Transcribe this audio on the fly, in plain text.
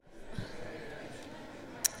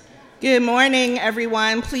Good morning,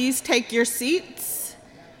 everyone. Please take your seats.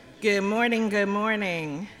 Good morning, good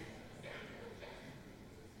morning.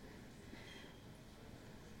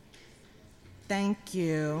 Thank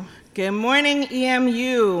you. Good morning,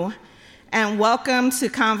 EMU, and welcome to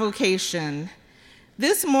Convocation.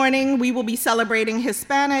 This morning, we will be celebrating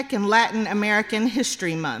Hispanic and Latin American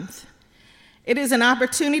History Month. It is an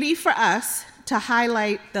opportunity for us to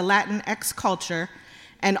highlight the Latinx culture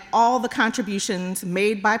and all the contributions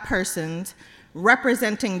made by persons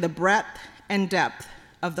representing the breadth and depth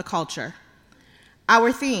of the culture.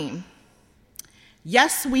 Our theme,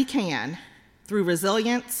 yes, we can. Through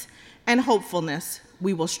resilience and hopefulness,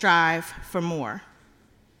 we will strive for more.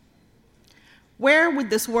 Where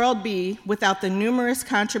would this world be without the numerous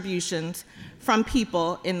contributions from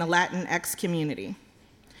people in the Latinx community?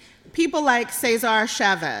 People like Cesar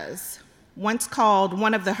Chavez, once called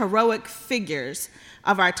one of the heroic figures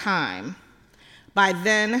of our time by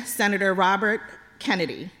then Senator Robert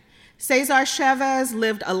Kennedy. Cesar Chavez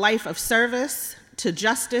lived a life of service to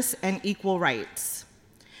justice and equal rights.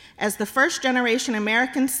 As the first-generation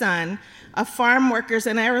American son of farm workers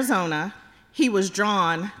in Arizona, he was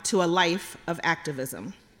drawn to a life of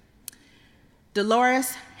activism.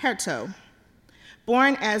 Dolores Huerta,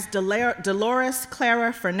 born as Dolores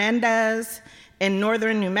Clara Fernandez in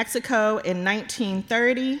northern New Mexico in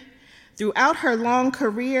 1930, throughout her long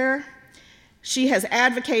career, she has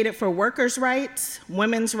advocated for workers' rights,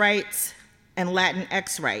 women's rights, and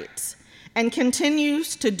Latinx rights, and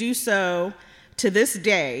continues to do so to this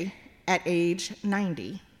day at age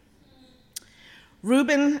 90.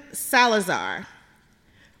 Ruben Salazar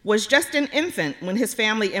was just an infant when his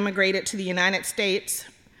family immigrated to the United States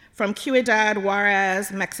from Ciudad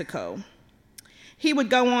Juarez, Mexico. He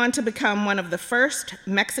would go on to become one of the first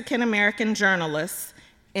Mexican-American journalists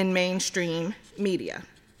in mainstream media.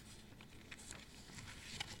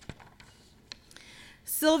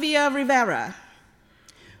 Sylvia Rivera,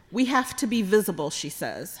 we have to be visible, she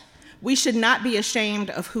says. We should not be ashamed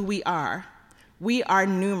of who we are. We are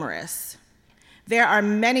numerous. There are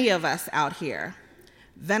many of us out here.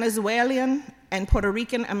 Venezuelan and Puerto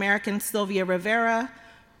Rican American Sylvia Rivera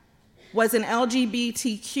was an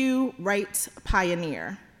LGBTQ rights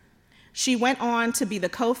pioneer. She went on to be the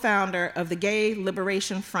co-founder of the Gay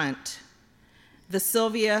Liberation Front, the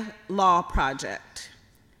Sylvia Law Project,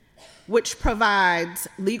 which provides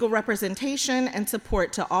legal representation and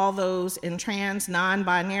support to all those in trans,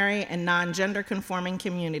 non-binary, and non-gender conforming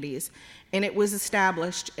communities, and it was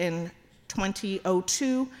established in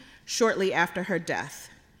 2002, shortly after her death.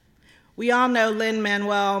 We all know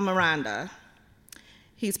Lin-Manuel Miranda.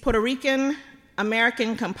 He's Puerto Rican,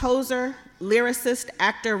 American composer, lyricist,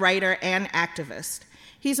 actor, writer, and activist.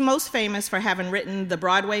 He's most famous for having written the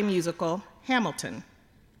Broadway musical Hamilton.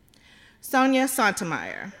 Sonia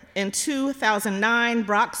Sotomayor. In 2009,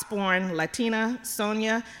 Bronx-born Latina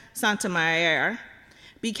Sonia Sotomayor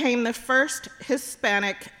became the first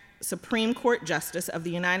Hispanic Supreme Court Justice of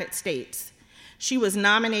the United States. She was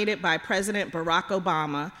nominated by President Barack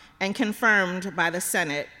Obama and confirmed by the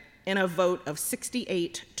Senate in a vote of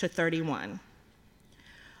 68-31.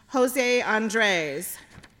 Jose Andres,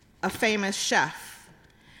 a famous chef,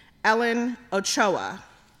 Ellen Ochoa,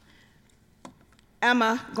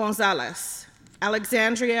 Emma Gonzalez,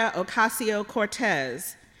 Alexandria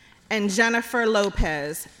Ocasio-Cortez, and Jennifer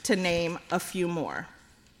Lopez, to name a few more.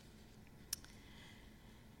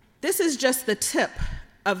 This is just the tip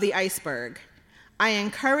of the iceberg. I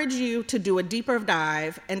encourage you to do a deeper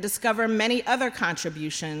dive and discover many other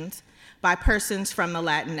contributions by persons from the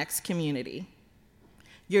Latinx community.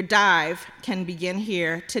 Your dive can begin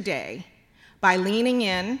here today by leaning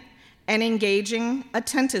in and engaging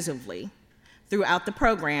attentively throughout the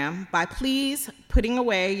program by please putting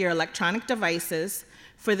away your electronic devices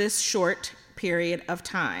for this short period of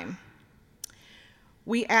time.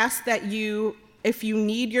 We ask that you, if you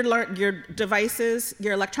need your devices,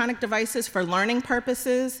 your electronic devices for learning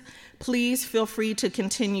purposes, please feel free to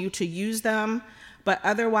continue to use them. But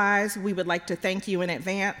otherwise, we would like to thank you in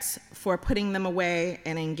advance for putting them away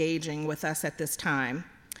and engaging with us at this time.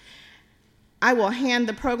 I will hand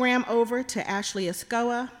the program over to Ashley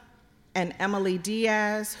Escoa and Emily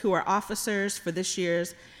Diaz, who are officers for this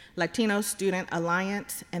year's Latino Student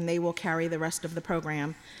Alliance, and they will carry the rest of the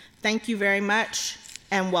program. Thank you very much,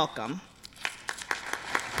 and welcome.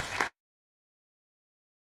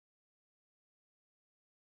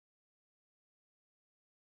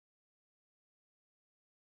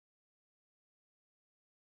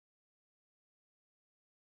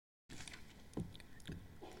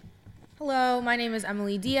 Hello, my name is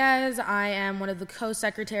Emily Diaz. I am one of the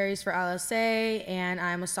co-secretaries for LSA, and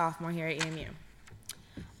I'm a sophomore here at EMU.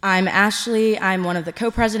 I'm Ashley. I'm one of the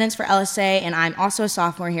co-presidents for LSA, and I'm also a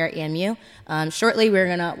sophomore here at EMU. Shortly, we're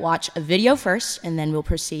going to watch a video first, and then we'll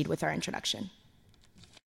proceed with our introduction.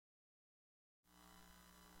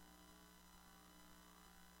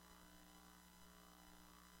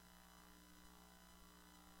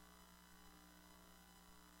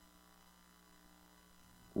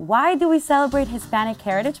 Why do we celebrate Hispanic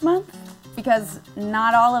Heritage Month? Because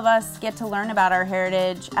not all of us get to learn about our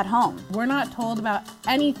heritage at home. We're not told about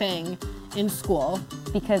anything in school.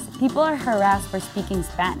 Because people are harassed for speaking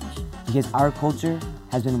Spanish. Because our culture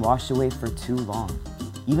has been washed away for too long,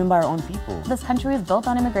 even by our own people. This country is built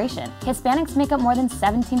on immigration. Hispanics make up more than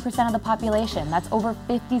 17% of the population. That's over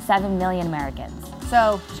 57 million Americans.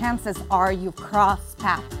 So chances are you've crossed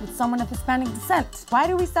paths with someone of Hispanic descent. Why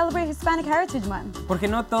do we celebrate Hispanic Heritage Month? Porque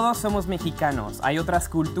no todos somos mexicanos. Hay otras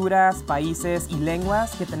culturas, países y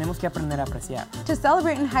lenguas que tenemos que aprender a apreciar. To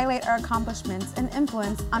celebrate and highlight our accomplishments and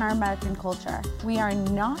influence on our American culture. We are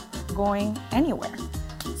not going anywhere.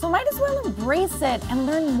 So might as well embrace it and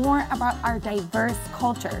learn more about our diverse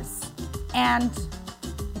cultures. And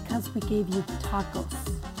because we gave you tacos.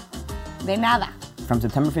 De nada. From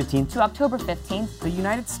September 15th to October 15th, the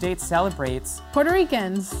United States celebrates Puerto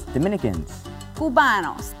Ricans, Dominicans,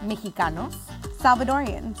 Cubanos, Mexicanos,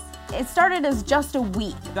 Salvadorians. It started as just a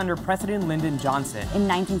week under President Lyndon Johnson in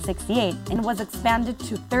 1968 and was expanded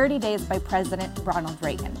to 30 days by President Ronald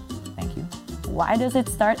Reagan. Thank you. Why does it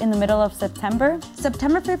start in the middle of September?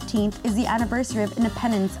 September 15th is the anniversary of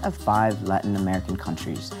independence of 5 Latin American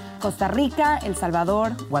countries: Costa Rica, El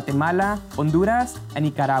Salvador, Guatemala, Honduras, and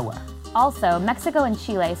Nicaragua. Also, Mexico and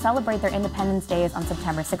Chile celebrate their Independence Days on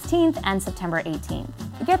September 16th and September 18th.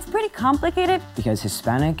 It gets pretty complicated because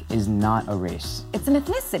Hispanic is not a race. It's an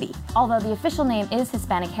ethnicity. Although the official name is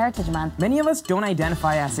Hispanic Heritage Month, many of us don't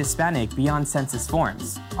identify as Hispanic beyond census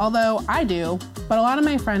forms. Although I do, but a lot of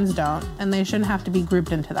my friends don't, and they shouldn't have to be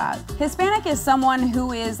grouped into that. Hispanic is someone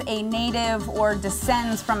who is a native or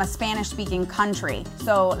descends from a Spanish-speaking country.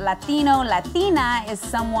 So Latino, Latina is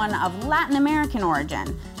someone of Latin American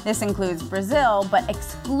origin. This includes Brazil, but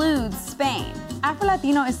excludes Spain.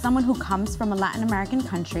 Afro-Latino is someone who comes from a Latin American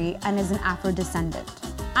country and is an Afro-descendant.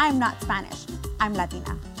 I'm not Spanish, I'm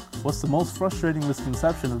Latina. What's the most frustrating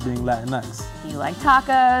misconception of being Latinx? Do you like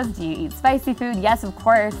tacos? Do you eat spicy food? Yes, of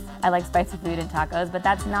course, I like spicy food and tacos, but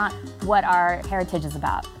that's not what our heritage is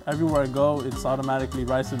about. Everywhere I go, it's automatically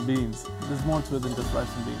rice and beans. There's more to it than just rice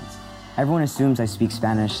and beans. Everyone assumes I speak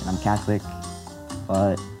Spanish and I'm Catholic,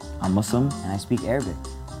 but I'm Muslim and I speak Arabic.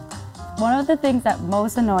 One of the things that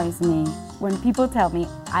most annoys me when people tell me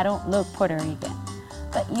I don't look Puerto Rican.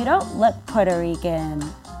 But you don't look Puerto Rican.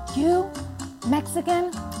 You,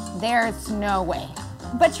 Mexican? There's no way.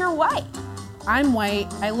 But you're white. I'm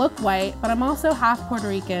white, I look white, but I'm also half Puerto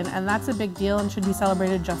Rican, and that's a big deal and should be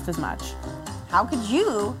celebrated just as much. How could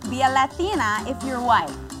you be a Latina if you're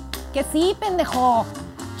white? Que sí, pendejo.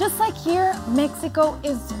 Just like here, Mexico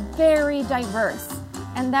is very diverse,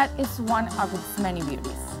 and that is one of its many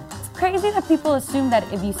beauties. Crazy that people assume that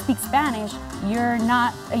if you speak Spanish, you're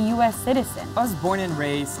not a U.S. citizen. I was born and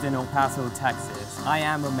raised in El Paso, Texas. I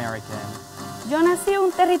am American. Yo nací en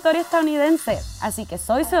un territorio estadounidense, así que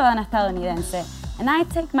soy ciudadana estadounidense, and I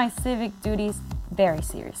take my civic duties very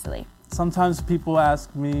seriously. Sometimes people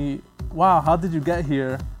ask me, wow, how did you get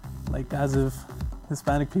here? Like as if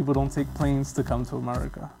Hispanic people don't take planes to come to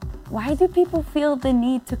America. Why do people feel the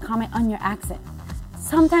need to comment on your accent?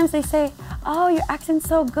 Sometimes they say, oh, your accent's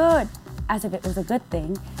so good, as if it was a good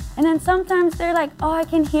thing. And then sometimes they're like, oh, I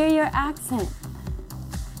can hear your accent.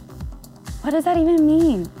 What does that even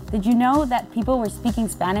mean? Did you know that people were speaking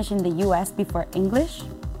Spanish in the US before English?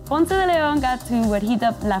 Ponce de Leon got to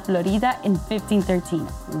Guajira, La Florida in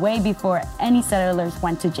 1513, way before any settlers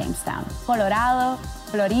went to Jamestown. Colorado,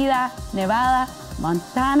 Florida, Nevada,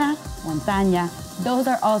 Montana, Montaña, those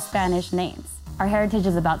are all Spanish names. Our heritage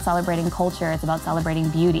is about celebrating culture, it's about celebrating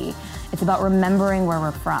beauty, it's about remembering where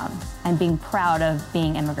we're from and being proud of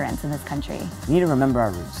being immigrants in this country. We need to remember our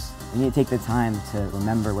roots. We need to take the time to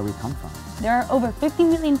remember where we come from. There are over 50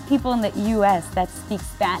 million people in the US that speak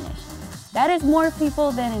Spanish. That is more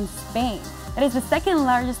people than in Spain. That is the second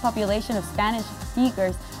largest population of Spanish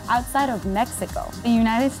speakers outside of Mexico. The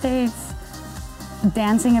United States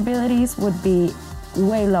dancing abilities would be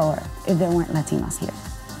way lower if there weren't Latinos here.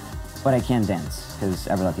 But I can dance, because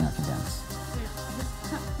every Latino can dance.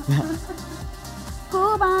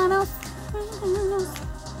 Cubanos.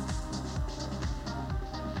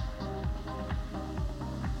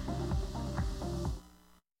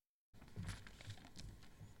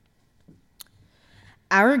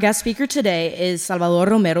 Our guest speaker today is Salvador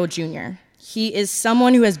Romero Jr. He is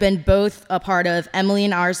someone who has been both a part of Emily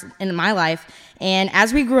and ours in my life, and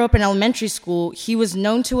as we grew up in elementary school, he was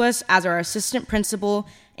known to us as our assistant principal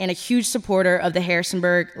and a huge supporter of the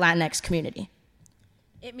Harrisonburg Latinx community.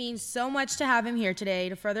 It means so much to have him here today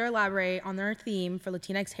to further elaborate on our theme for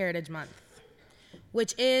Latinx Heritage Month,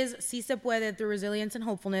 which is Si Se Puede. Through resilience and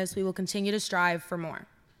hopefulness, we will continue to strive for more.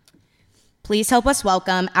 Please help us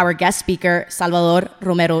welcome our guest speaker, Salvador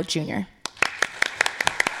Romero Jr.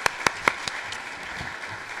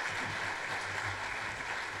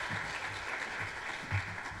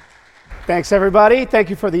 Thanks, everybody. Thank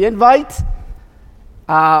you for the invite.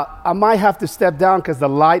 I might have to step down because the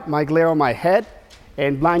light might glare on my head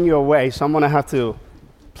and blind you away, so I'm going to have to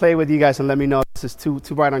play with you guys and let me know if this is too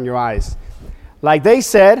bright on your eyes. Like they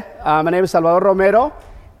said, my name is Salvador Romero,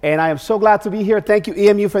 and I am so glad to be here. Thank you,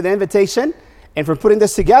 EMU, for the invitation and for putting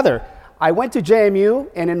this together. I went to JMU,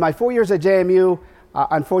 and in my 4 years at JMU,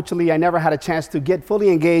 unfortunately, I never had a chance to get fully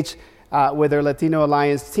engaged with their Latino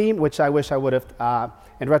Alliance team, which I wish I would have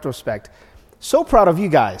in retrospect. So proud of you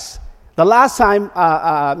guys. The last time,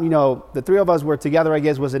 the three of us were together, I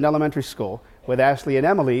guess, was in elementary school with Ashley and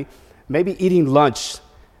Emily, maybe eating lunch.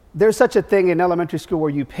 There's such a thing in elementary school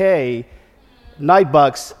where you pay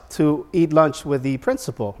 $9 to eat lunch with the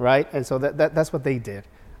principal, right? And so that's what they did.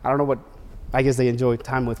 I don't know what, I guess they enjoyed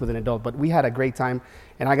time with an adult, but we had a great time,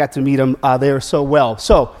 and I got to meet them there so well.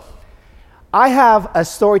 So I have a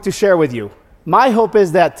story to share with you. My hope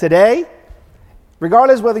is that today,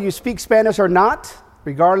 regardless whether you speak Spanish or not,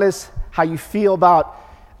 regardless how you feel about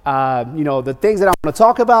the things that I want to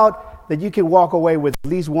talk about, that you can walk away with at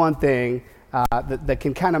least one thing that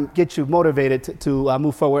can kind of get you motivated to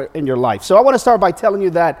move forward in your life. So I want to start by telling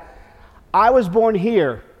you that I was born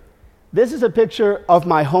here. This is a picture of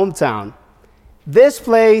my hometown. This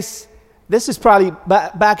place, this is probably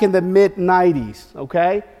back in the mid-90s,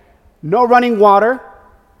 okay? No running water.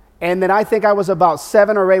 And then I think I was about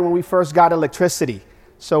 7 or 8 when we first got electricity.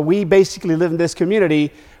 So we basically lived in this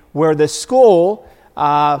community where the school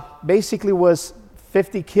basically was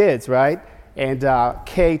 50 kids, right? And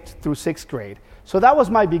K through 6th grade. So that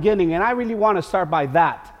was my beginning, and I really want to start by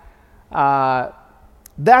that.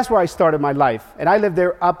 That's where I started my life. And I lived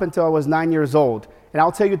there up until I was 9 years old. And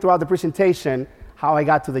I'll tell you throughout the presentation how I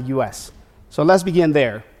got to the U.S. So let's begin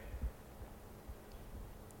there.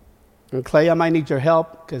 And Clay, I might need your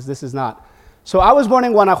help because this is not. So I was born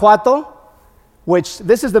in Guanajuato, which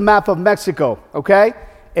this is the map of Mexico, okay?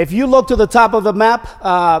 If you look to the top of the map,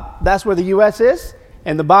 that's where the U.S. is,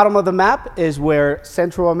 and the bottom of the map is where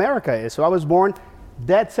Central America is. So I was born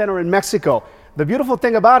dead center in Mexico. The beautiful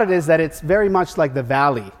thing about it is that it's very much like the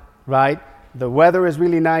valley, right? The weather is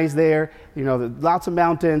really nice there, lots of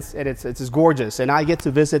mountains, and it's just gorgeous. And I get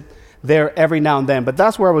to visit there every now and then, but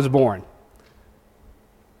that's where I was born.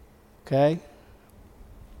 Okay?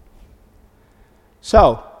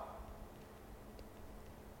 So,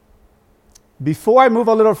 before I move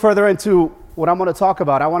a little further into what I'm going to talk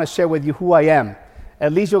about, I want to share with you who I am.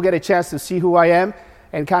 At least you'll get a chance to see who I am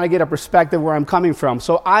and kind of get a perspective where I'm coming from.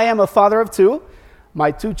 So I am a father of 2.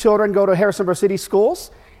 My 2 children go to Harrisonburg City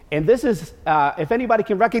Schools. And this is, if anybody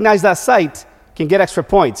can recognize that site, can get extra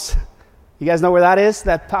points. You guys know where that is,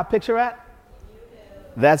 that top picture at?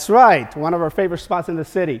 That's right, one of our favorite spots in the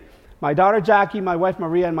city. My daughter Jackie, my wife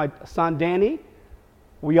Maria, and my son Danny.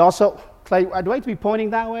 We also, Clay, do I need to be pointing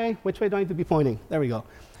that way? Which way do I need to be pointing? There we go.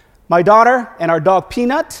 My daughter and our dog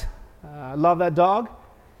Peanut. I love that dog.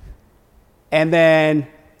 And then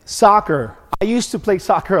soccer. I used to play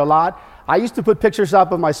soccer a lot. I used to put pictures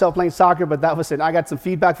up of myself playing soccer, but that was it. I got some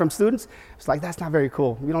feedback from students. It's like, that's not very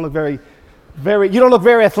cool. You don't look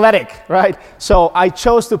very athletic, right? So I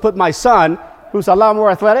chose to put my son, who's a lot more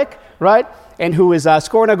athletic, right? And who is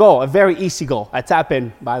scoring a goal, a very easy goal, a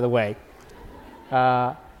tap-in, by the way.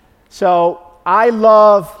 So I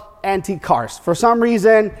love antique cars. For some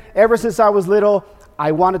reason, ever since I was little,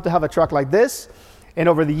 I wanted to have a truck like this. And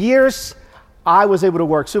over the years, I was able to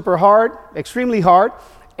work super hard, extremely hard,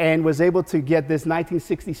 and was able to get this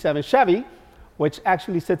 1967 Chevy, which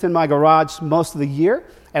actually sits in my garage most of the year,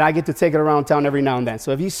 and I get to take it around town every now and then.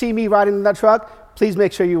 So if you see me riding in that truck, please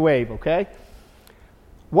make sure you wave, okay?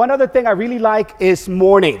 One other thing I really like is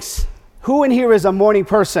mornings. Who in here is a morning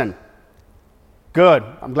person? Good.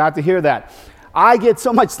 I'm glad to hear that. I get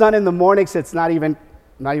so much done in the mornings, it's not even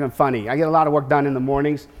funny. I get a lot of work done in the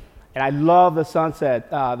mornings, and I love the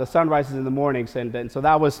sunrises in the mornings, and so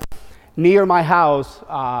that was near my house,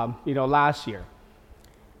 last year.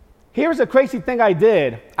 Here's a crazy thing I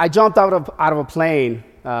did. I jumped out of a plane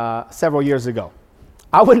several years ago.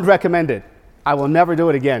 I wouldn't recommend it. I will never do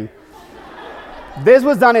it again. This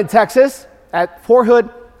was done in Texas at Fort Hood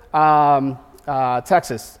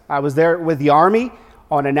Texas. I was there with the Army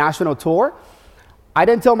on a national tour. I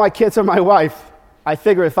didn't tell my kids or my wife. I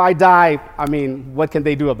figure if I die, I mean, what can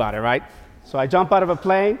they do about it, right? So I jump out of a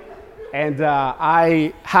plane, and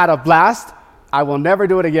I had a blast. I will never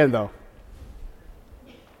do it again, though.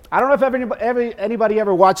 I don't know if anybody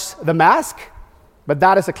ever watched The Mask, but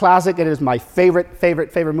that is a classic. It is my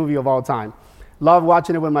favorite movie of all time. Love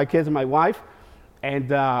watching it with my kids and my wife. And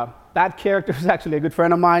that character is actually a good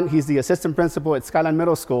friend of mine. He's the assistant principal at Skyline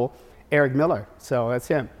Middle School, Eric Miller. So that's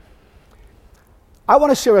him. I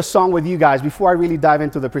want to share a song with you guys before I really dive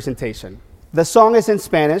into the presentation. The song is in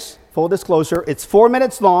Spanish, full disclosure. It's 4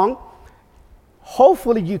 minutes long.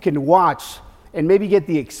 Hopefully you can watch and maybe get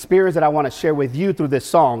the experience that I want to share with you through this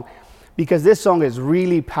song, because this song is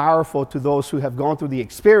really powerful to those who have gone through the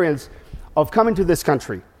experience of coming to this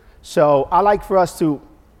country. So I like for us to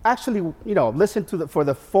actually, listen to for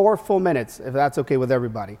the 4 full minutes, if that's okay with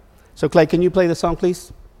everybody. So Clay, can you play the song,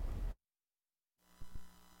 please?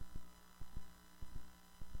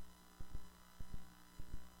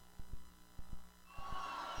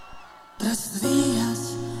 Tres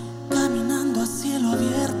días caminando a cielo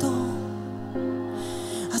abierto,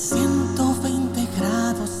 a 120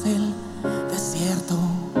 grados el desierto,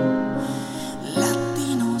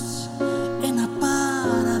 latinos en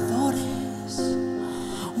aparadores,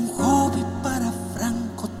 un hobby para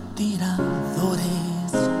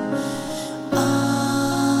francotiradores.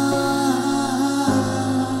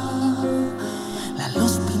 La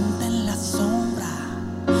luz pinta en la sombra,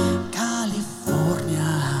 California.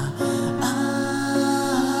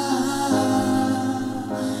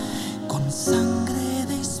 Con sangre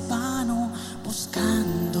de hispano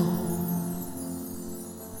buscando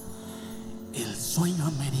el sueño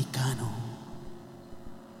americano.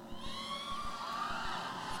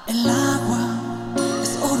 El agua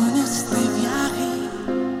es oro en este viaje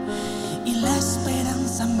y la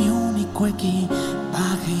esperanza mi único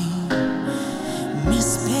equipaje.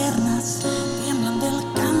 Mis piernas tiemblan del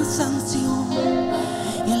cansancio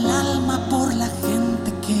y el alma por la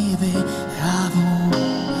gente que he dejado.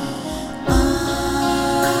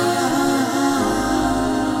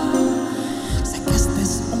 Sé que este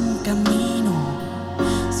es un camino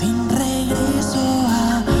sin regreso.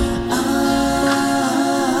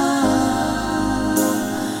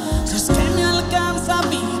 Si es que me alcanza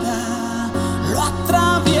vida, lo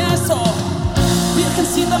atravieso.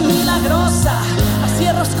 Virgencita milagrosa, la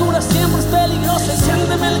sierra oscura siempre es peligrosa.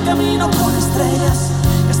 Enciéndeme el camino con estrellas,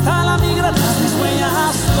 que está la migra tras mis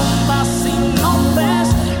huellas. Tumbas sin nombres,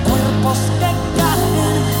 cuerpos que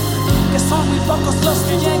caen, que son muy pocos los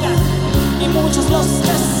que llegan y muchos los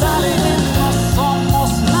que salen. No somos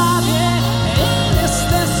nadie en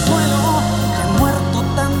este suelo, que han muerto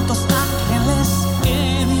tantos ángeles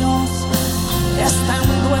que Dios está en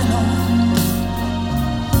duelo.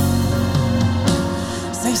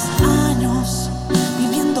 6 años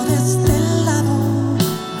viviendo de este lado,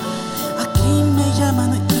 aquí me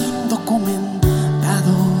llaman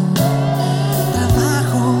indocumentado.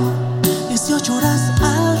 Trabajo 18 horas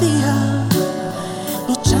al día,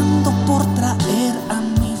 luchando por traer a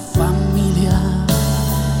mi familia.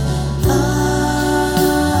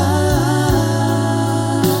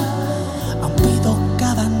 Pido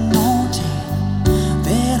cada noche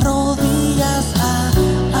de rodillas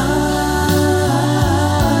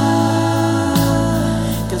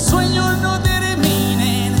que el sueño no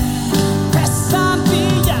termine en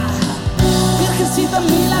pesadilla. Virgencita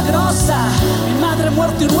milagrosa, mi madre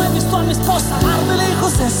muerta y no he visto a mi esposa. Amar de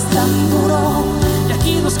lejos es tan duro y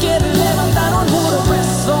aquí nos quieren levantar un muro.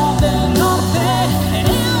 Beso del norte,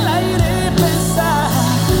 el aire pesa.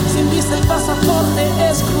 Sin visa el pasaporte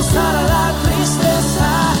es cruzar a la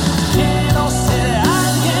tristeza. Quiero ser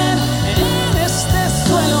alguien en este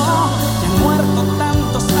suelo, que han muerto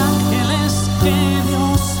tantos ángeles que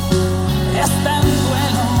Dios está en duelo.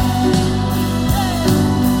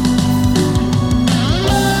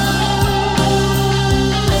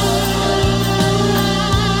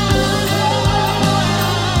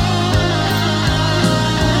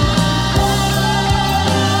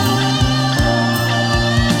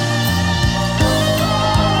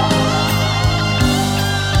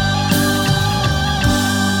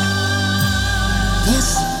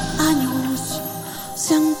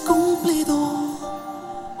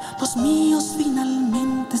 Los míos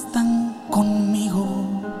finalmente están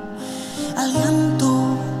conmigo. Al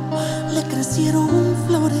llanto le crecieron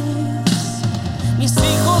flores. Mis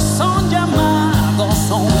hijos son llamados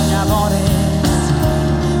soñadores.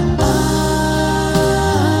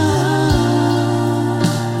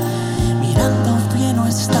 Mirando bien no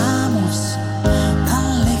estamos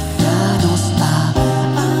tan lejanos.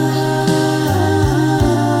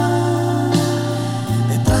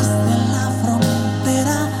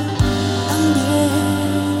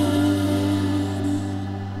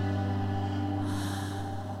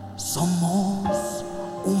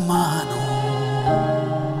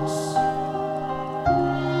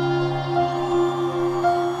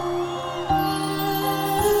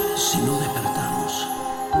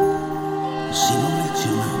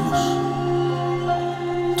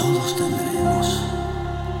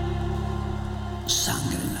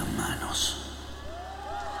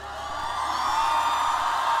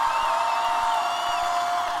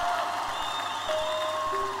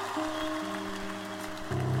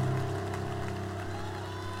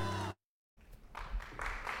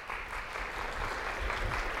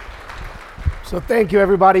 So thank you,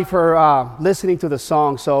 everybody, for listening to the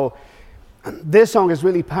song. So this song is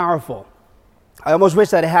really powerful. I almost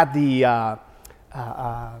wish that it had the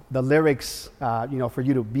lyrics, for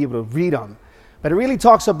you to be able to read them. But it really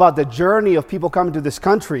talks about the journey of people coming to this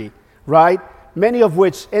country, right? Many of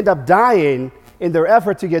which end up dying in their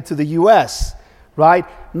effort to get to the U.S., right?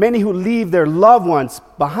 Many who leave their loved ones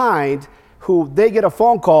behind, who they get a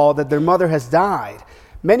phone call that their mother has died.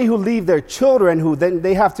 Many who leave their children, who then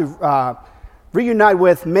they have to reunite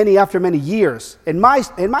with after many years. In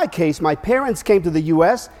my case, my parents came to the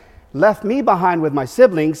U.S., left me behind with my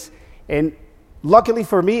siblings, and luckily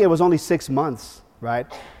for me, it was only 6 months, right?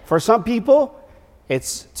 For some people,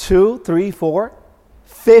 it's 2, 3, 4,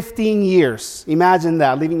 15 years. Imagine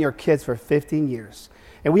that, leaving your kids for 15 years.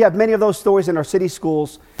 And we have many of those stories in our city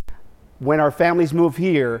schools. When our families move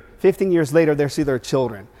here, 15 years later, they see their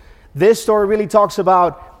children. This story really talks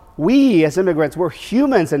about we as immigrants, we're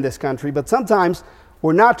humans in this country, but sometimes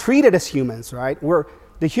we're not treated as humans, right? We're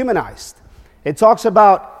dehumanized. It talks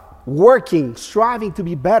about working, striving to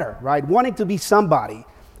be better, right? Wanting to be somebody,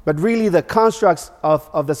 but really the constructs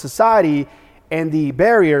of the society and the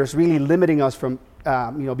barriers really limiting us from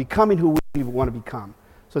becoming who we want to become.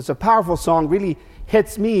 So it's a powerful song, really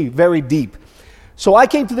hits me very deep. So I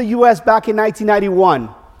came to the U.S. back in 1991,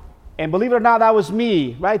 and believe it or not, that was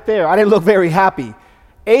me right there. I didn't look very happy.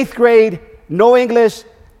 8th grade, no English,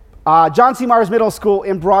 John C. Myers Middle School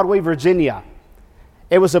in Broadway, Virginia.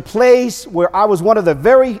 It was a place where I was one of the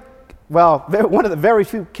very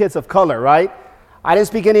few kids of color, right? I didn't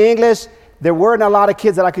speak any English. There weren't a lot of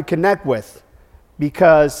kids that I could connect with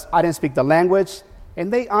because I didn't speak the language,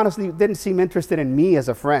 and they honestly didn't seem interested in me as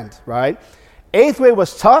a friend, right? 8th grade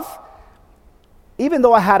was tough, even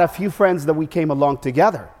though I had a few friends that we came along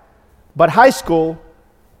together. But high school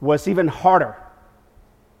was even harder.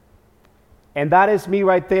 And that is me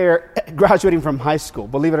right there, graduating from high school.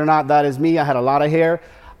 Believe it or not, that is me. I had a lot of hair.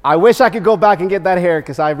 I wish I could go back and get that hair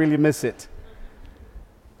because I really miss it.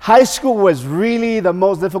 High school was really the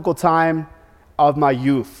most difficult time of my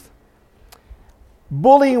youth.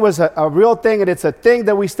 Bullying was a real thing, and it's a thing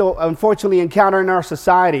that we still unfortunately encounter in our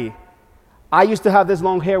society. I used to have this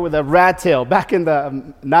long hair with a rat tail. Back in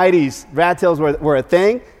the 90s, rat tails were a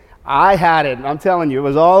thing. I had it. I'm telling you, it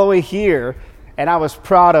was all the way here, and I was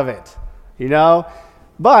proud of it,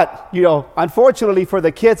 But, unfortunately for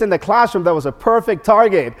the kids in the classroom, that was a perfect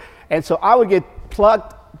target. And so I would get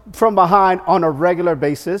plucked from behind on a regular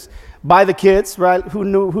basis by the kids, right, who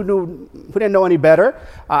didn't know any better.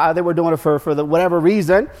 They were doing it for whatever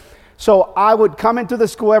reason. So I would come into the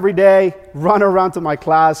school every day, run around to my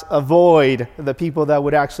class, avoid the people that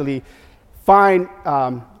would actually find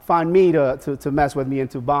me to mess with me and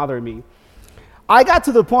to bother me. I got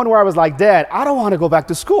to the point where I was like, Dad, I don't want to go back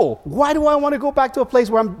to school. Why do I want to go back to a place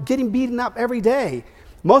where I'm getting beaten up every day?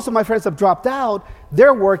 Most of my friends have dropped out.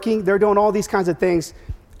 They're working. They're doing all these kinds of things.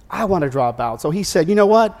 I want to drop out. So he said, you know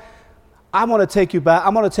what? I'm going to take you back.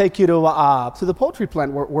 I'm going to take you to the poultry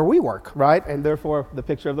plant where we work, right? And therefore, the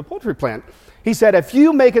picture of the poultry plant. He said, if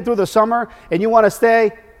you make it through the summer and you want to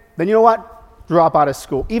stay, then you know what? Drop out of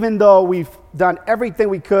school, even though we've done everything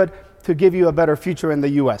we could to give you a better future in the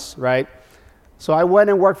U.S., right? So I went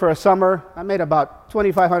and worked for a summer. I made about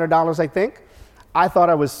 $2,500, I think. I thought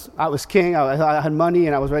I was king. I had money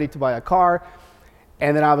and I was ready to buy a car.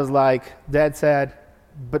 And then I was like, Dad said,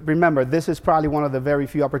 but remember, this is probably one of the very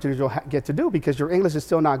few opportunities you'll get to do because your English is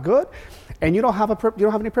still not good and you don't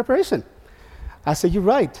have any preparation. I said, you're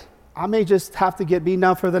right. I may just have to get beaten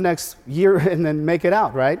up for the next year and then make it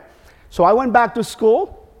out, right? So I went back to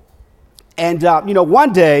school, and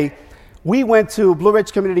one day we went to Blue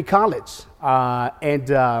Ridge Community College,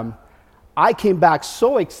 and I came back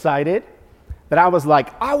so excited that I was like,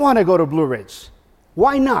 I want to go to Blue Ridge.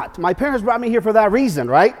 Why not? My parents brought me here for that reason,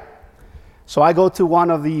 right? So I go to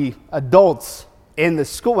one of the adults in the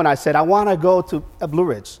school, and I said, I want to go to Blue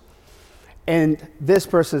Ridge. And this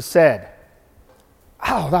person said,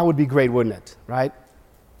 oh, that would be great, wouldn't it, right?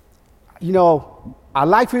 I'd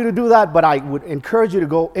like for you to do that, but I would encourage you to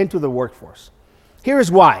go into the workforce. Here's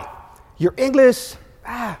why. Your English,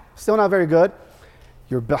 still not very good.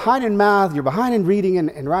 You're behind in math, you're behind in reading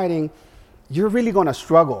and writing. You're really going to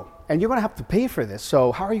struggle, and you're going to have to pay for this.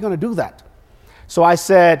 So how are you going to do that? So I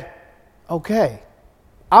said, okay,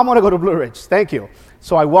 I'm going to go to Blue Ridge. Thank you.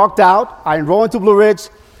 So I walked out. I enrolled into Blue Ridge.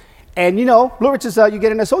 And, Blue Ridge is you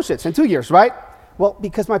get an associate's in 2 years, right? Well,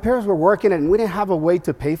 because my parents were working and we didn't have a way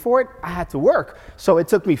to pay for it, I had to work. So it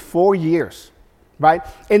took me 4 years, right?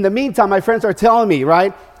 In the meantime, my friends are telling me,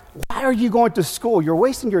 right, why are you going to school? You're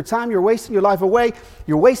wasting your time. You're wasting your life away.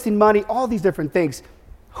 You're wasting money, all these different things.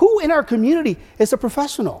 Who in our community is a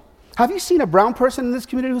professional? Have you seen a brown person in this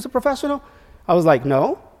community who's a professional? I was like,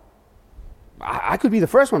 no. I could be the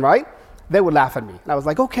first one, right? They would laugh at me. And I was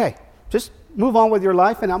like, okay, just move on with your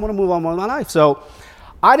life, and I'm going to move on with my life. So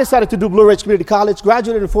I decided to do Blue Ridge Community College,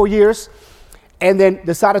 graduated in 4 years, and then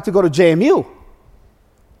decided to go to JMU.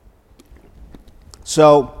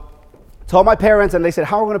 So told my parents, and they said,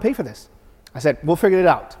 how are we going to pay for this? I said, we'll figure it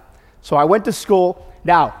out. So I went to school.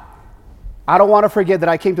 Now, I don't want to forget that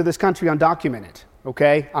I came to this country undocumented,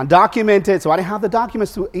 okay? Undocumented, so I didn't have the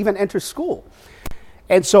documents to even enter school.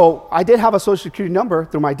 And so I did have a social security number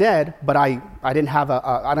through my dad, but I didn't have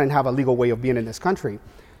a legal way of being in this country.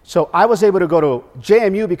 So I was able to go to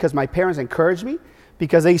JMU because my parents encouraged me,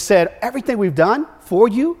 because they said, everything we've done for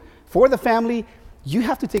you, for the family, you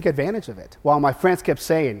have to take advantage of it. While my friends kept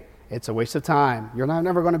saying, it's a waste of time, you're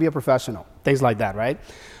never going to be a professional, things like that, right?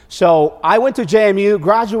 So I went to JMU,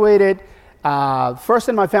 graduated, first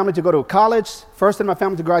in my family to go to college, first in my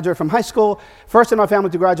family to graduate from high school, first in my family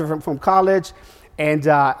to graduate from college, and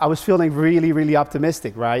I was feeling really, really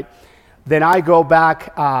optimistic, right? Then I go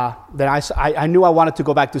back, I knew I wanted to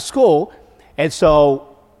go back to school, and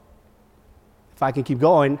so if I can keep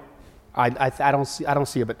going, I don't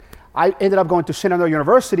see it, but I ended up going to Shenandoah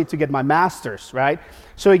University to get my master's, right?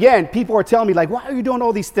 So again, people were telling me, like, why are you doing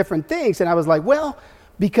all these different things? And I was like, well,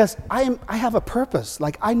 because I have a purpose.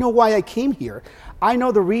 Like, I know why I came here. I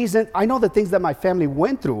know the reason. I know the things that my family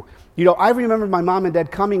went through. You know, I remember my mom and dad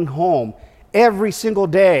coming home every single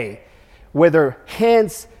day with their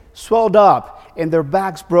hands swelled up and their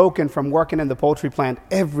backs broken from working in the poultry plant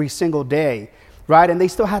every single day, right? And they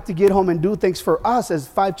still had to get home and do things for us as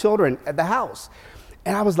 5 children at the house.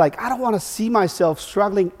 And I was like, I don't want to see myself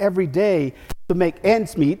struggling every day to make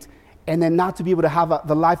ends meet and then not to be able to have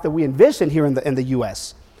the life that we envision here in the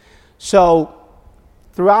U.S. So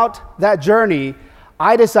throughout that journey,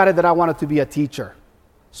 I decided that I wanted to be a teacher.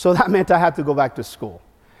 So that meant I had to go back to school.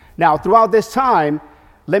 Now, throughout this time,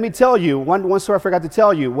 let me tell you, one story I forgot to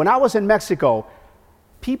tell you. When I was in Mexico,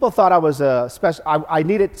 people thought I was I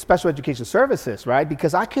needed special education services, right?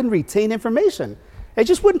 Because I couldn't retain information. It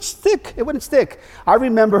just wouldn't stick. It wouldn't stick. I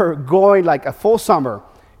remember going like a full summer,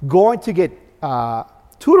 going to get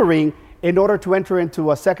tutoring in order to enter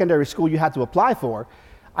into a secondary school you had to apply for.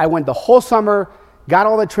 I went the whole summer, got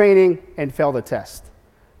all the training, and failed the test.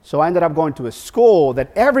 So I ended up going to a school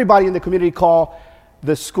that everybody in the community called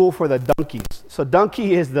the school for the donkeys. So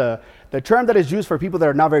donkey is the term that is used for people that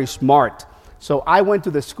are not very smart. So I went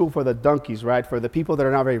to the school for the donkeys, right, for the people that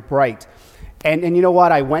are not very bright. And you know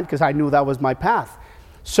what? I went because I knew that was my path.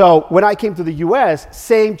 So when I came to the U.S.,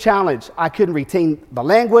 same challenge. I couldn't retain the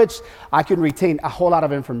language. I couldn't retain a whole lot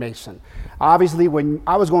of information. Obviously, when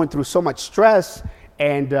I was going through so much stress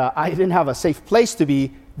and I didn't have a safe place to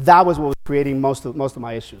be, that was what was creating most of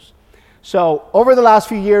my issues. So over the last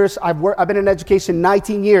few years, I've been in education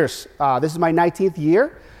 19 years. This is my 19th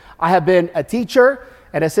year. I have been a teacher,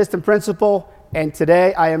 an assistant principal, and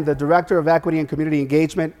today I am the Director of Equity and Community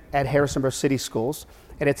Engagement at Harrisonburg City Schools,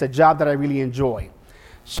 and it's a job that I really enjoy.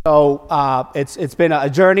 So it's been a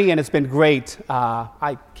journey, and it's been great.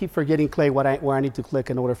 I keep forgetting, Clay, where I need to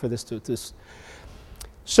click in order for this to.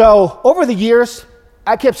 So over the years,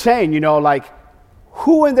 I kept saying, like,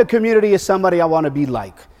 who in the community is somebody I want to be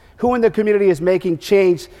like? Who in the community is making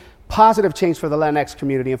change, positive change for the Latinx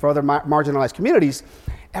community and for other marginalized communities?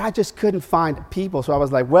 And I just couldn't find people. So I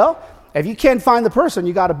was like, well, if you can't find the person,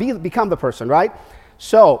 you got to become the person, right?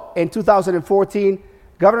 So in 2014,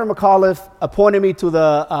 Governor McAuliffe appointed me to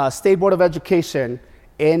the State Board of Education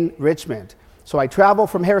in Richmond. So I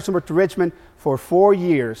traveled from Harrisonburg to Richmond for 4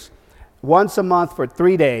 years, once a month for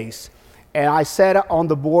 3 days. And I sat on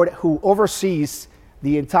the board who oversees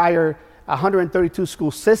the entire 132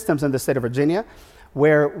 school systems in the state of Virginia,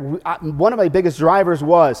 where one of my biggest drivers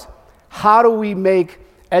was, how do we make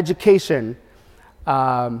education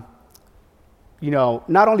not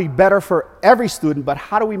only better for every student, but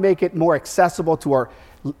how do we make it more accessible to our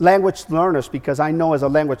language learners? Because I know as a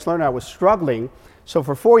language learner, I was struggling. So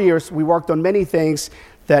for 4 years, we worked on many things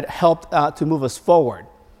that helped to move us forward.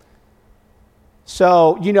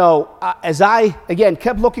 So, as I, again,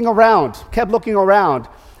 kept looking around,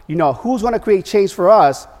 who's going to create change for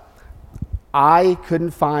us? I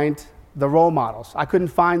couldn't find the role models. I couldn't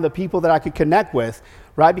find the people that I could connect with,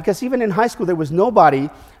 right? Because even in high school, there was nobody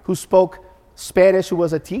who spoke Spanish who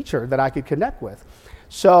was a teacher that I could connect with.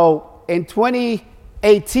 So in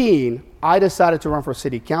 2018, I decided to run for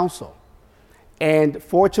city council. And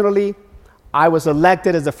fortunately, I was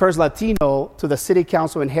elected as the first Latino to the city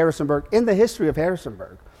council in Harrisonburg in the history of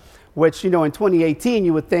Harrisonburg, which, in 2018,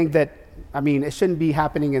 you would think that, it shouldn't be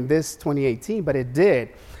happening in this 2018, but it did.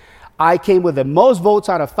 I came with the most votes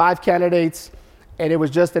out of 5 candidates, and it was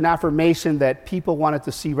just an affirmation that people wanted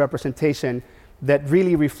to see representation that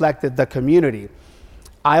really reflected the community.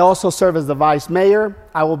 I also serve as the vice mayor.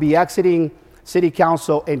 I will be exiting city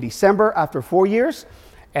council in December after 4 years,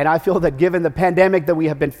 and I feel that given the pandemic that we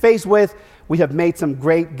have been faced with, we have made some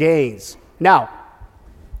great gains. Now,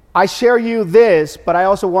 I share you this, but I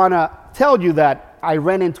also want to tell you that I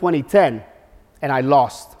ran in 2010, and I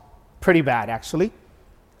lost pretty bad, actually.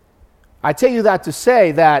 I tell you that to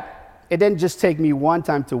say that it didn't just take me one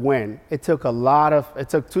time to win. It took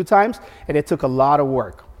 2 times, and it took a lot of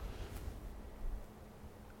work.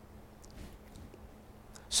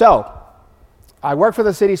 So, I work for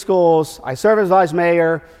the city schools. I serve as vice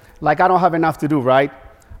mayor. Like, I don't have enough to do, right?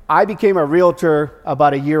 I became a realtor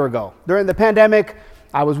about a year ago. During the pandemic,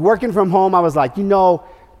 I was working from home. I was like, I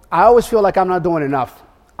always feel like I'm not doing enough.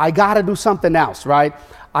 I got to do something else, right?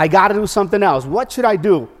 I got to do something else. What should I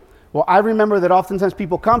do? Well, I remember that oftentimes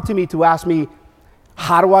people come to me to ask me,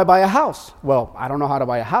 how do I buy a house? Well, I don't know how to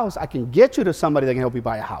buy a house. I can get you to somebody that can help you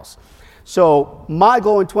buy a house. So my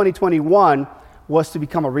goal in 2021 was to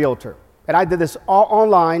become a realtor. And I did this all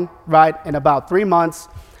online, right, in about 3 months.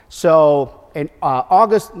 So in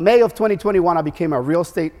May of 2021, I became a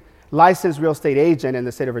licensed real estate agent in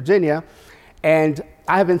the state of Virginia. And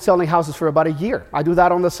I have been selling houses for about a year. I do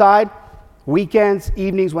that on the side, weekends,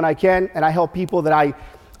 evenings when I can, and I help people that I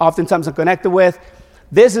oftentimes am connected with.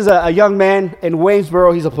 This is a young man in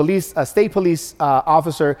Waynesboro. He's a state police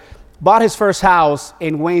officer, bought his first house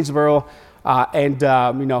in Waynesboro, and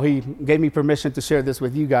he gave me permission to share this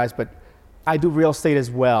with you guys, but I do real estate as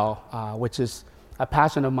well, which is a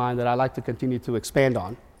passion of mine that I like to continue to expand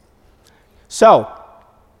on. So,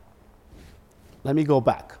 let me go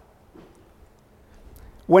back.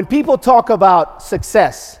 When people talk about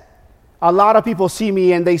success, a lot of people see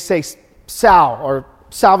me and they say, Sal or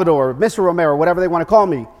Salvador or Mr. Romero, whatever they want to call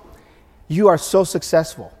me, you are so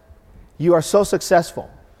successful. You are so successful.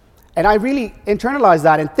 And I really internalize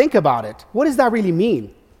that and think about it. What does that really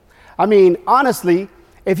mean? I mean, honestly,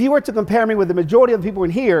 if you were to compare me with the majority of the people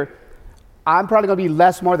in here, I'm probably going to be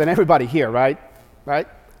less more than everybody here, right? Right?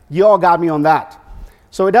 You all got me on that.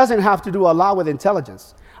 So it doesn't have to do a lot with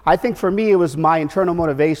intelligence. I think for me, it was my internal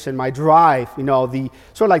motivation, my drive, the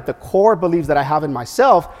sort of like the core beliefs that I have in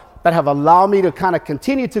myself that have allowed me to kind of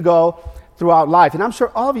continue to go throughout life. And I'm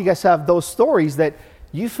sure all of you guys have those stories that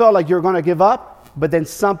you felt like you're going to give up, but then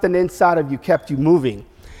something inside of you kept you moving.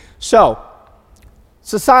 So,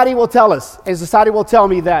 society will tell us, and society will tell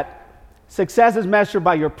me that success is measured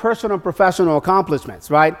by your personal and professional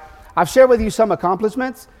accomplishments, right? I've shared with you some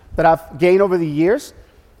accomplishments that I've gained over the years,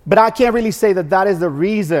 but I can't really say that that is the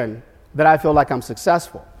reason that I feel like I'm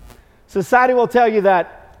successful. Society will tell you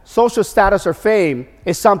that social status or fame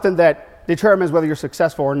is something that determines whether you're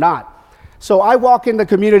successful or not. So I walk in the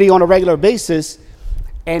community on a regular basis,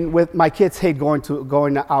 and with my kids hate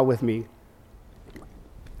going out with me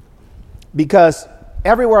because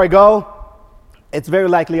everywhere I go, it's very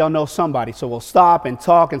likely I'll know somebody. So we'll stop and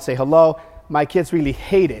talk and say hello. My kids really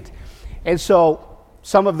hate it. And so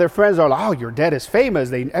some of their friends are like, oh, your dad is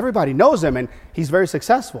famous. Everybody knows him, and he's very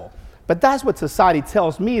successful. But that's what society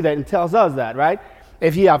tells me that and tells us that, right?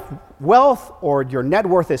 If you have wealth or your net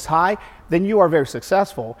worth is high, then you are very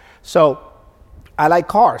successful. So I like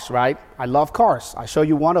cars, right? I love cars. I showed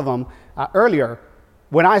you one of them earlier.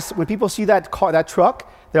 When people see that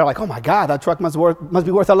truck, they're like, oh my God, that truck must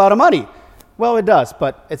be worth a lot of money. Well, it does,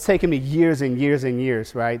 but it's taken me years and years and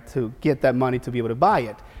years, right, to get that money to be able to buy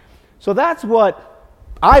it. So that's what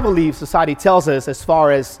I believe society tells us as far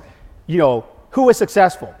as, who is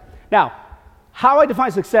successful. Now, how I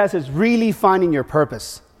define success is really finding your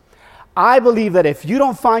purpose. I believe that if you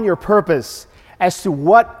don't find your purpose as to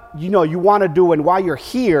what, you want to do and why you're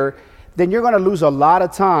here, then you're going to lose a lot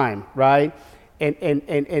of time, right,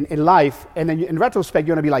 in life. And then in retrospect,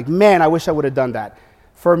 you're going to be like, man, I wish I would have done that.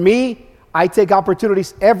 For me, I take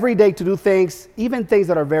opportunities every day to do things, even things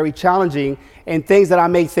that are very challenging and things that I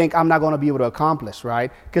may think I'm not going to be able to accomplish, right?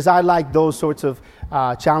 Because I like those sorts of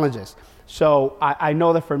challenges. So I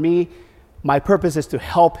know that for me, my purpose is to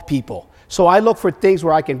help people. So I look for things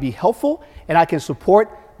where I can be helpful and I can support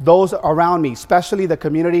those around me, especially the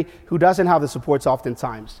community who doesn't have the supports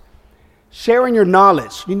oftentimes. Sharing your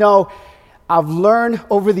knowledge. I've learned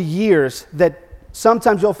over the years that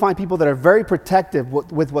sometimes you'll find people that are very protective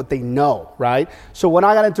with what they know, right? So when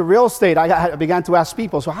I got into real estate, I began to ask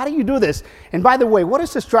people, so how do you do this? And by the way, what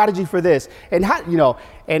is the strategy for this? And how,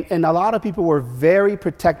 and a lot of people were very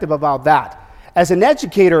protective about that. As an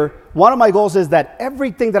educator, one of my goals is that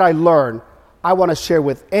everything that I learn, I want to share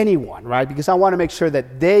with anyone, right? Because I want to make sure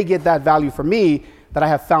that they get that value from me that I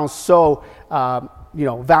have found so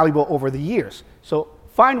valuable over the years. So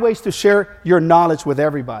find ways to share your knowledge with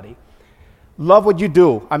everybody. Love what you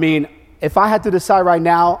do. I mean, if I had to decide right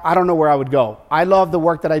now, I don't know where I would go. I love the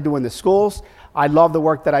work that I do in the schools. I love the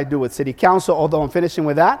work that I do with City Council, although I'm finishing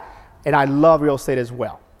with that. And I love real estate as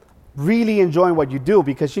well. Really enjoying what you do,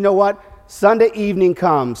 because you know what? Sunday evening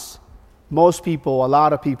comes, most people, a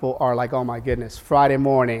lot of people are like, oh my goodness, Friday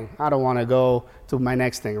morning, I don't want to go to my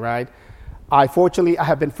next thing, right? I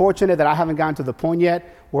have been fortunate that I haven't gotten to the point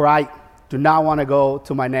yet where I do not want to go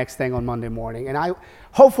to my next thing on Monday morning. And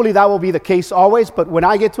hopefully that will be the case always, but when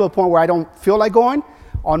I get to a point where I don't feel like going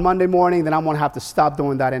on Monday morning, then I'm going to have to stop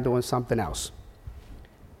doing that and doing something else.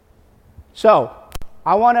 So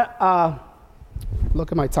I want to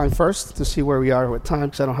look at my time first to see where we are with time,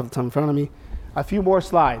 because I don't have the time in front of me. A few more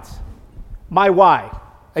slides. My why.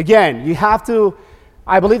 Again,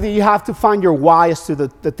 I believe that you have to find your why as to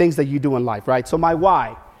the things that you do in life, right? So my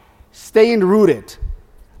why, staying rooted.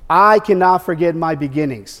 I cannot forget my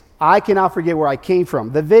beginnings. I cannot forget where I came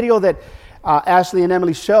from. The video that Ashley and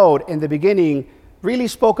Emily showed in the beginning really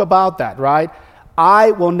spoke about that, right?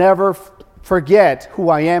 I will never forget who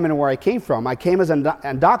I am and where I came from. I came as an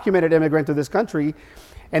undocumented immigrant to this country,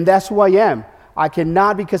 and that's who I am. I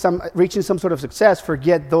cannot, because I'm reaching some sort of success,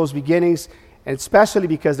 forget those beginnings, and especially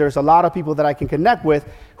because there's a lot of people that I can connect with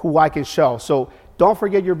who I can show. So don't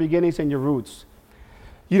forget your beginnings and your roots.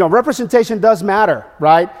 Representation does matter,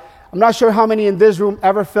 right? I'm not sure how many in this room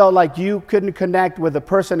ever felt like you couldn't connect with the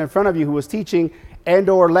person in front of you who was teaching and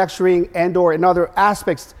or lecturing and or in other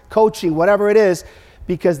aspects, coaching, whatever it is,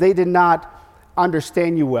 because they did not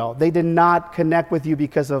understand you well. They did not connect with you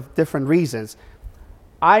because of different reasons.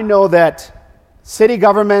 I know that city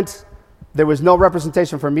government, there was no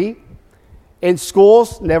representation for me. In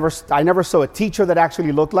schools, I never saw a teacher that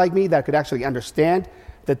actually looked like me, that could actually understand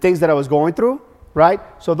the things that I was going through, right?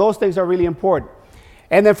 So those things are really important.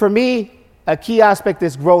 And then for me, a key aspect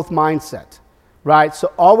is growth mindset, right?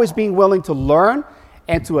 So always being willing to learn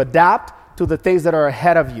and to adapt to the things that are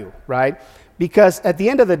ahead of you, right? Because at the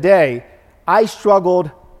end of the day, I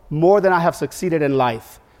struggled more than I have succeeded in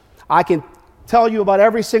life. I can tell you about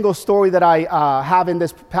every single story that I have in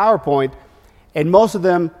this PowerPoint, and most of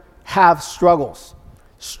them have struggles.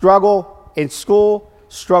 Struggle in school,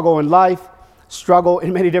 struggle in life, struggle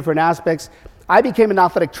in many different aspects. I became an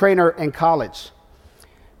athletic trainer in college.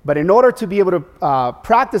 But in order to be able to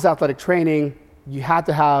practice athletic training, you had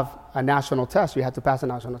to have a national test. You had to pass a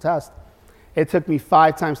national test. It took me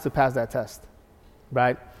 5 times to pass that test,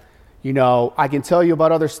 right? I can tell you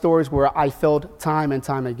about other stories where I failed time and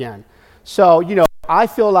time again. So, I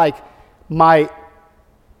feel like my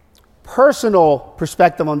personal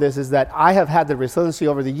perspective on this is that I have had the resiliency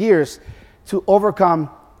over the years to overcome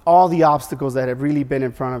all the obstacles that have really been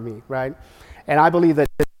in front of me, right? And I believe that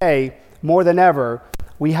today, more than ever,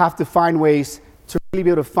 we have to find ways to really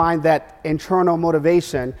be able to find that internal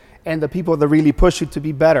motivation and the people that really push you to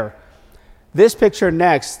be better. This picture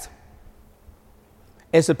next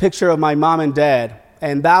is a picture of my mom and dad,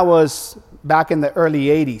 and that was back in the early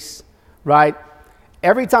 80s, right?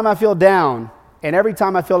 Every time I feel down, and every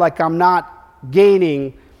time I feel like I'm not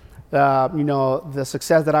gaining, the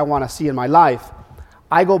success that I want to see in my life,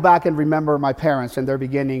 I go back and remember my parents and their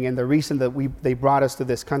beginning and the reason that they brought us to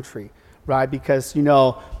this country, right? Because,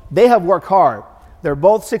 they have worked hard. They're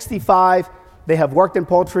both 65. They have worked in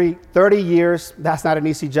poultry 30 years. That's not an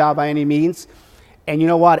easy job by any means. And you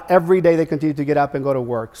know what? Every day they continue to get up and go to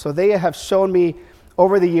work. So they have shown me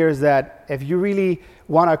over the years that if you really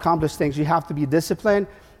want to accomplish things, you have to be disciplined,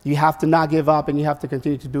 you have to not give up, and you have to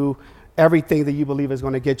continue to do everything that you believe is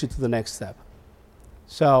going to get you to the next step.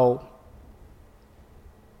 So,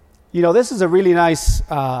 this is a really nice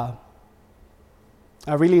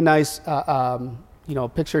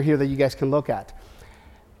picture here that you guys can look at.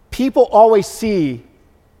 People always see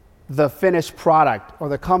the finished product or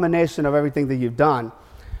the culmination of everything that you've done,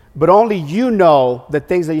 but only you know the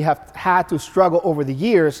things that you have had to struggle over the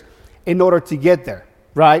years in order to get there,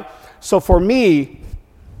 right? So for me,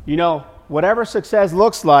 whatever success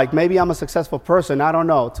looks like, maybe I'm a successful person, I don't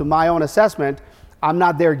know. To my own assessment, I'm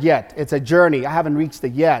not there yet. It's a journey. I haven't reached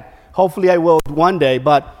it yet. Hopefully I will one day,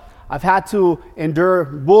 but I've had to endure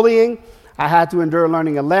bullying. I had to endure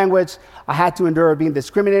learning a language. I had to endure being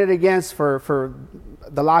discriminated against for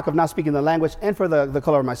the lack of not speaking the language and for the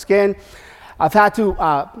color of my skin. I've had to,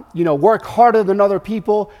 work harder than other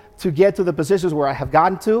people to get to the positions where I have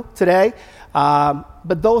gotten to today.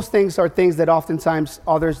 But those things are things that oftentimes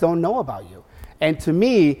others don't know about you. And to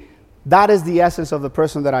me, that is the essence of the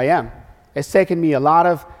person that I am. It's taken me a lot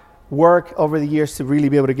of work over the years to really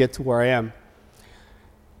be able to get to where I am.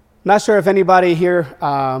 Not sure if anybody here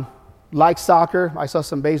likes soccer. I saw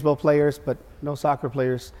some baseball players, but no soccer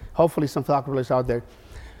players. Hopefully some soccer players out there.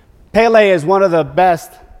 Pele is one of the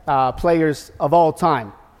best players of all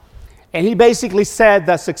time. And he basically said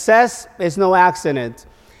that success is no accident.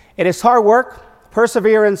 It is hard work,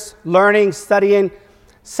 perseverance, learning, studying,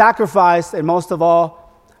 sacrifice, and most of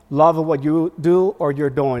all, love of what you do or you're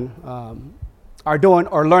doing, are doing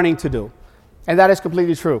or learning to do. And that is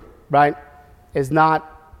completely true, right? It's not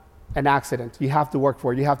an accident. You have to work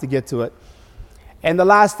for it. You have to get to it. And the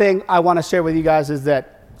last thing I want to share with you guys is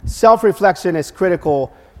that self-reflection is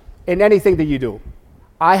critical in anything that you do.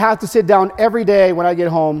 I have to sit down every day when I get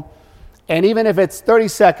home, and even if it's 30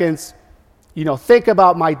 seconds, think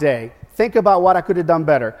about my day. Think about what I could have done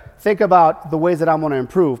better. Think about the ways that I'm going to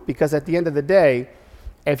improve, because at the end of the day,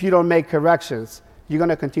 if you don't make corrections, you're going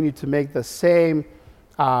to continue to make the same,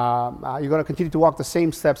 you're going to continue to walk the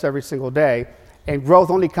same steps every single day. And growth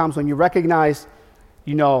only comes when you recognize,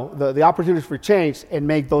 the opportunities for change and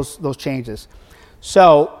make those changes.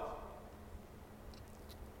 So,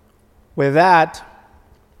 with that,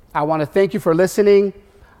 I want to thank you for listening.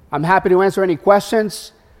 I'm happy to answer any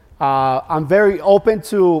questions. I'm very open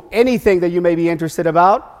to anything that you may be interested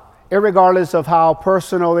about, irregardless of how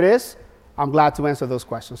personal it is. I'm glad to answer those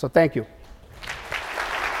questions. So thank you.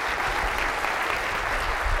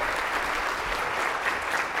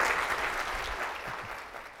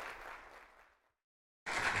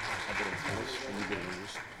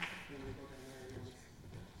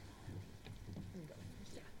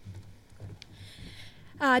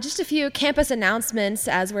 Just a few campus announcements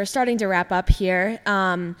as we're starting to wrap up here.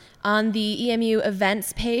 On the EMU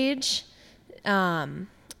events page,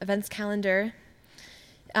 events calendar,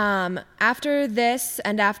 after this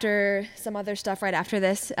and after some other stuff right after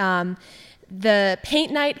this, the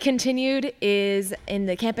paint night continued is in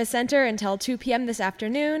the campus center until 2 p.m. this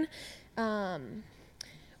afternoon.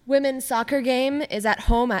 Women's soccer game is at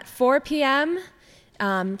home at 4 p.m.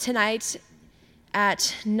 Tonight,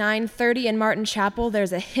 at 9:30 in Martin Chapel,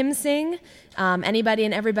 there's a hymn sing. Anybody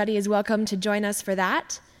and everybody is welcome to join us for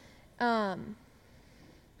that. And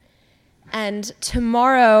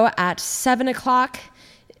tomorrow at 7 o'clock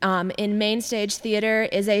in Main Stage Theater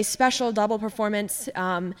is a special double performance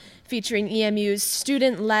featuring EMU's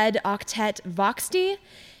student-led octet Voxty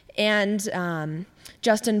and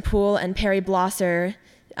Justin Poole and Perry Blosser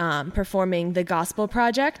performing The Gospel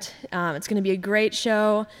Project. It's going to be a great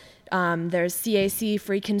show. There's CAC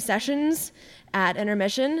free concessions at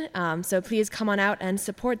intermission, so please come on out and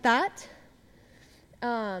support that.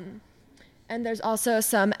 And there's also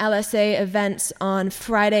some LSA events on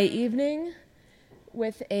Friday evening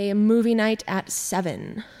with a movie night at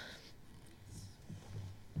 7.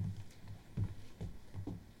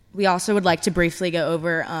 We also would like to briefly go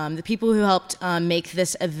over the people who helped make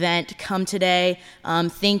this event come today.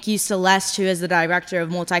 Thank you, Celeste, who is the Director of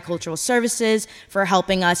Multicultural Services, for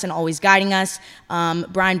helping us and always guiding us.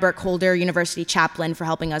 Brian Burkholder, University Chaplain, for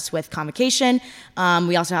helping us with Convocation.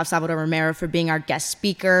 We also have Salvador Romero for being our guest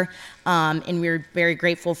speaker. And we're very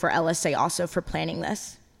grateful for LSA also for planning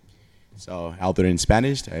this. So, I'll do it in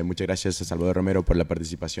Spanish. Muchas gracias a Salvador Romero por la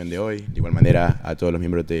participación de hoy. De igual manera, a todos los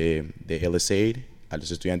miembros de LSA, a los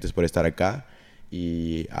estudiantes por estar acá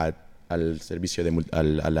y al servicio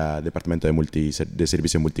al departamento de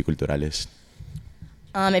servicios multiculturales.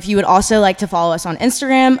 If you would also like to follow us on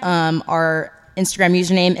Instagram, our Instagram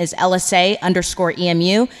username is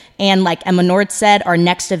LSA_EMU. And like Emma Nord said, our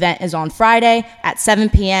next event is on Friday at 7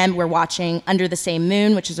 p.m. We're watching Under the Same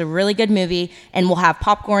Moon, which is a really good movie, and we'll have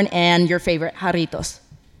popcorn and your favorite jarritos.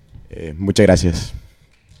 Muchas gracias.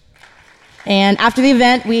 And after the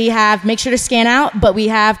event, make sure to scan out, but we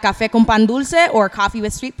have café con pan dulce or coffee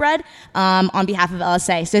with sweetbread on behalf of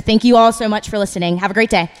LSA. So thank you all so much for listening. Have a great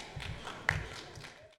day.